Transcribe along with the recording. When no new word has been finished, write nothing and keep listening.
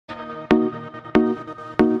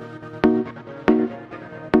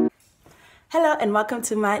Hello and welcome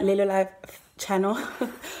to my Lelo Live channel.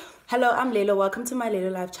 Hello, I'm Lelo. Welcome to my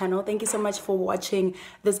Lelo Live channel. Thank you so much for watching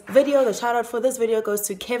this video. The shout out for this video goes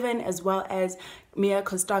to Kevin as well as Mia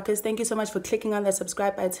Kostakis. Thank you so much for clicking on that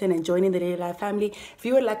subscribe button and joining the Lelo Live family. If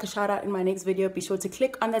you would like a shout out in my next video, be sure to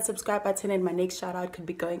click on that subscribe button and my next shout out could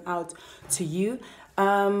be going out to you.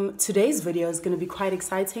 Today's video is going to be quite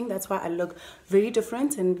exciting. That's why I look very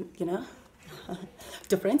different and, you know,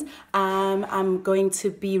 different. I'm going to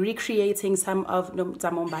be recreating some of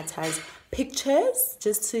Nomzamo pictures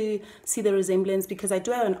just to see the resemblance, because I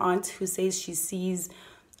do have an aunt who says she sees,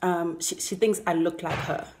 she thinks I look like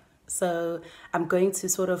her. So I'm going to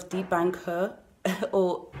sort of debunk her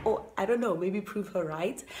or I don't know, maybe prove her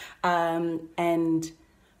right, and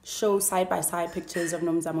show side-by-side pictures of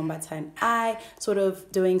Nomzamo and I sort of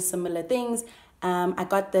doing similar things. I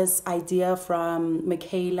got this idea from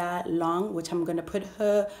Michaela Long, which I'm going to put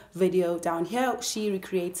her video down here. She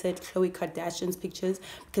recreated Khloe Kardashian's pictures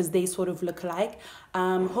because they sort of look alike.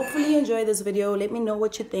 Hopefully you enjoy this video. Let me know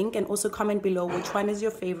what you think, and also comment below which one is your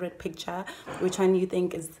favorite picture, which one you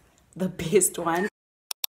think is the best one.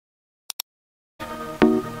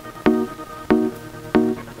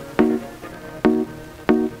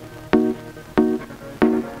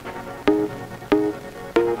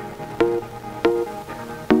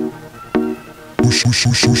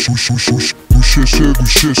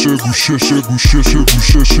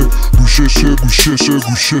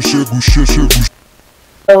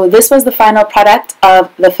 So this was the final product of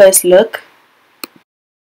the first look.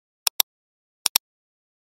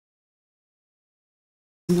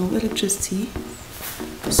 No electricity,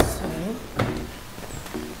 so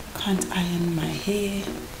can't iron my hair,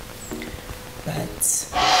 but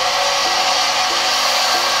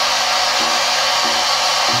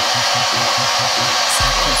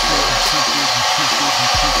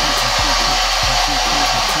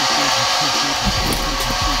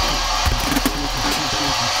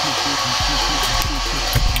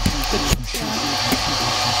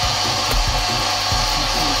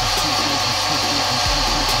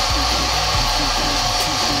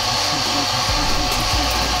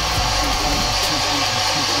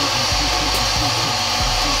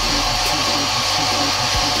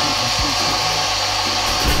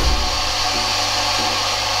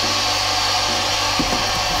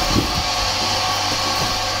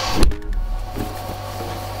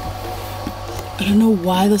I don't know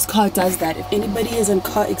why this car does that. If anybody is a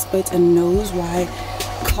car expert and knows why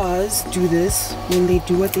cars do this when they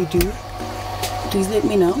do what they do, please let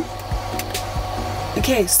me know.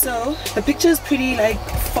 Okay, so the picture is pretty like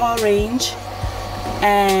far range,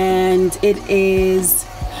 and it is,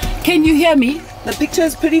 can you hear me? The picture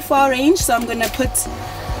is pretty far range, so I'm gonna put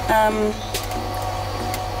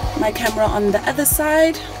my camera on the other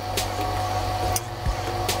side,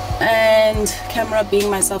 and camera being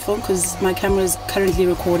my cell phone because my camera is currently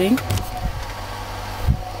recording.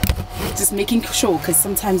 Just making sure, because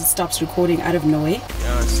sometimes it stops recording out of nowhere.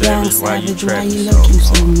 Young Savage, why you looking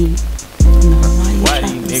for me? Why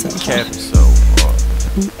you niggas capping so hard?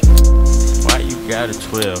 Why you got a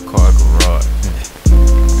 12-car garage?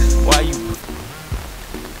 Why you?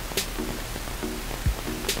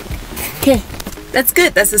 Okay, that's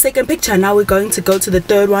good. That's the second picture. Now we're going to go to the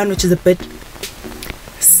third one, which is a bit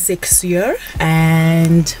sexier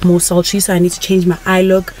and more sultry, so I need to change my eye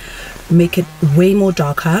look, make it way more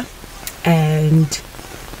darker, and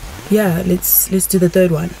yeah, let's do the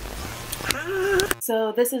third one.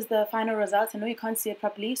 So this is the final result. I know you can't see it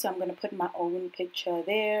properly, so I'm going to put my own picture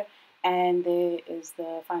there, and there is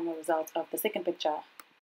the final result of the second picture.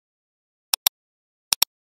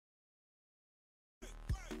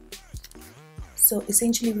 So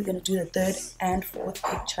essentially we're going to do the third and fourth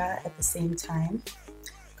picture at the same time,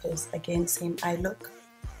 because again, same eye look,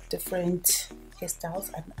 different hairstyles.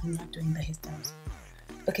 I'm not doing the hairstyles.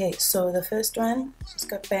 Okay, so the first one, she's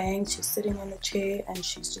got bangs, she's sitting on the chair, and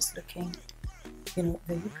she's just looking, you know,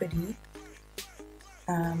 very pretty.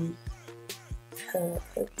 Her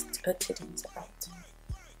titties are out.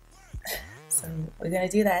 So we're gonna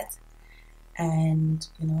do that, and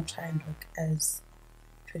you know, try and look as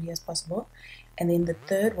pretty as possible. And then the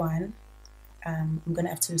third one, I'm gonna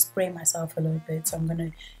have to spray myself a little bit, so I'm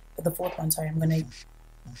gonna, for the fourth one, sorry, I'm gonna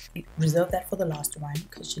reserve that for the last one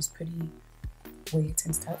because she's pretty wet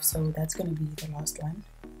and stuff, so that's gonna be the last one.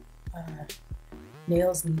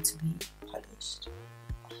 Nails need to be polished.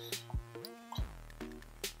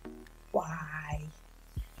 Why?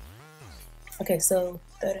 Okay, so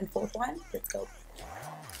third and fourth one, let's go.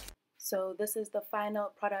 So this is the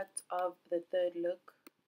final product of the third look.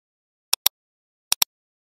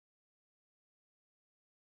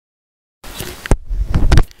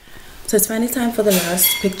 So it's finally time for the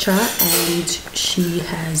last picture, and she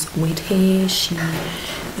has wet hair. She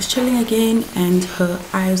is chilling again, and her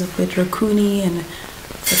eyes are a bit raccoony and a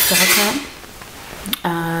bit darker.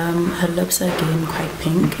 Her lips are again quite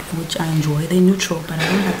pink, which I enjoy. They're neutral, but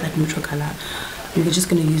I don't have that neutral color. We're just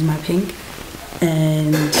going to use my pink.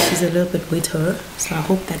 And she's a little bit wetter, so I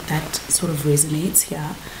hope that that sort of resonates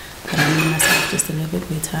here. But I made myself just a little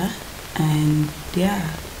bit wetter, and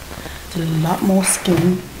yeah, there's a lot more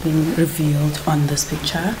skin being revealed on this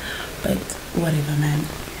picture, but whatever, man,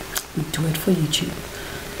 we do it for YouTube.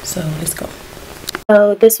 So let's go.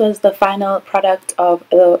 So this was the final product of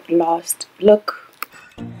the last look.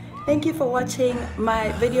 Thank you for watching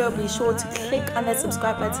my video. Be sure to click on that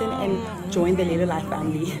subscribe button and join the Little Life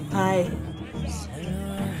family. Bye.